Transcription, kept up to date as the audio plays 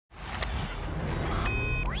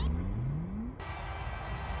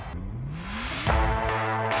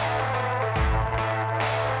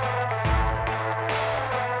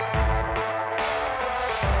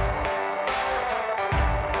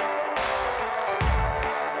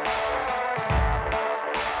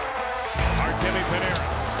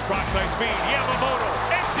Cross-ice feed, Yamamoto,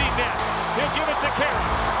 empty net. He'll give it to Kara.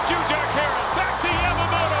 Jujar Kara, back to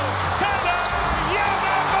Yamamoto. Kailer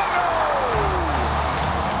Yamamoto!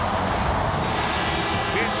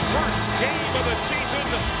 His first game of the season.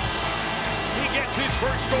 He gets his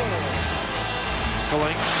first goal.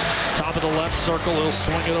 Top of the left circle, he'll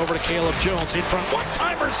swing it over to Caleb Jones. In front,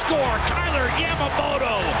 one-timer score, Kailer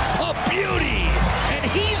Yamamoto, a beauty, and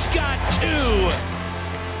he's got two.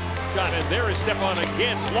 Got it, there is Stepan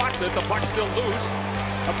again, blocks it, the puck's still loose.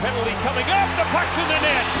 A penalty coming up, the puck's in the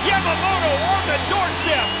net. Yamamoto on the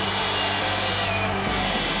doorstep.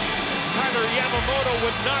 Kailer Yamamoto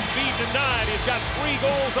would not be denied. He's got 3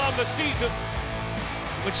 goals on the season.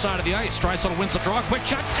 Which side of the ice? Draisaitl wins the draw. Quick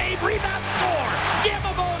shot, save, rebound, score!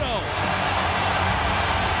 Yamamoto!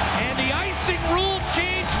 And the icing rule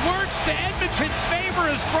change works to Edmonton's favor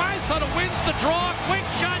as Draisaitl wins the draw. Quick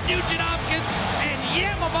shot, Nugent-Hopkins, and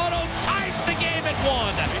Yamamoto ties the game at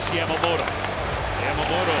 1. It's Yamamoto.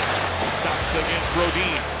 Yamamoto stops against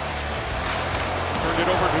Brodin. Turned it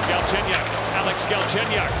over to Galchenyuk. Alex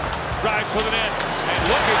Galchenyuk drives for the net. And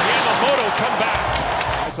look at Yamamoto come back.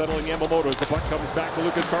 Settling Yamamoto as the puck comes back to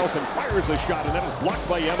Lucas Carlsson, fires a shot, and that is blocked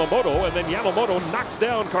by Yamamoto, and then Yamamoto knocks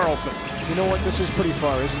down Carlsson. You know what? This is pretty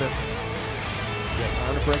far, isn't it? Yes.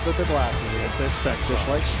 Time to break with the glasses here. Just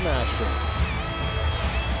like Smash Them.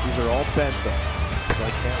 These are all bent though, because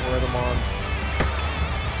I can't wear them on.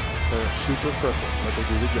 They're super crooked, but they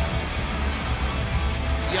do the job.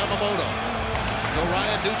 Yamamoto. So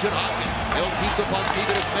Ryan Nugent-Hopkins. He'll keep the puck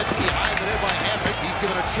even it's meant to be high in by Hamrick. He's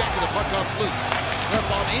given a check and the puck comes loose. Left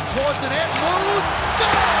ball in towards the net. Moves.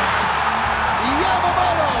 Scores!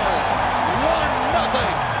 Yamamoto! 1-0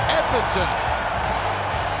 Edmonton.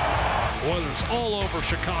 Oilers all over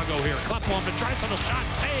Chicago here. Klefbom to Draisaitl, shot,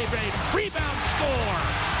 save, rebound, score.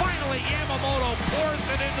 Finally, Yamamoto pours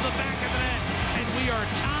it into the back of the net, and we are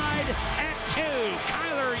tied at 2.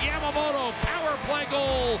 Kailer Yamamoto, power play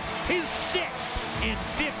goal, his 6th in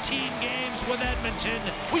 15 games with Edmonton.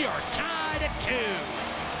 We are tied at 2.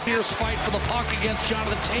 Fierce fight for the puck against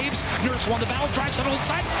Jonathan Taves. Nurse won the battle, Draisaitl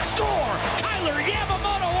inside, score! Kailer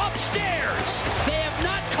Yamamoto upstairs. They have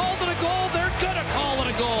not called it a goal, they're gonna call it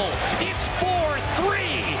a goal. It's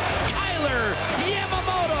 4-3. Kailer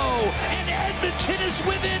Yamamoto, and Edmonton is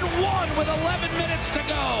within 1 with 11 minutes to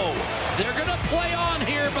go. They're gonna play on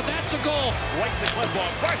here, but that's a goal. Right to Klefbom,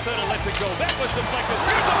 Draisaitl lets it go. That was deflected.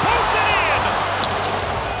 Here's the post and in!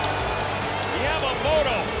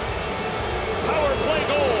 Yamamoto. Power play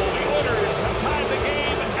goal. The Oilers have tied the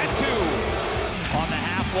game at 2. On the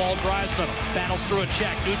half wall, Draisaitl battles through a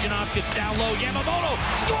check. Nugent-Hopkins down low. Yamamoto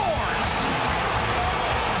scores!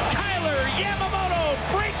 Kailer Yamamoto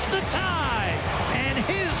breaks the tie, and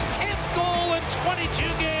his 10th goal in 22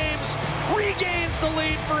 games regains the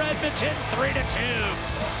lead for Edmonton, 3-2.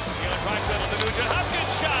 Draisaitl to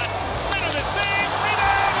Nugent-Hopkins shot. Right on the save.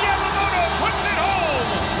 Rebound. Yamamoto puts it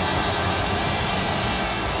home.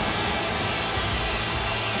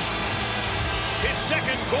 His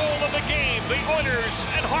 2nd goal of the game. The Oilers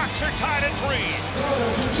and Hawks are tied at 3. The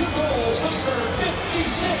Oilers with 2 goals, number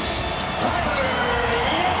 56, Kailer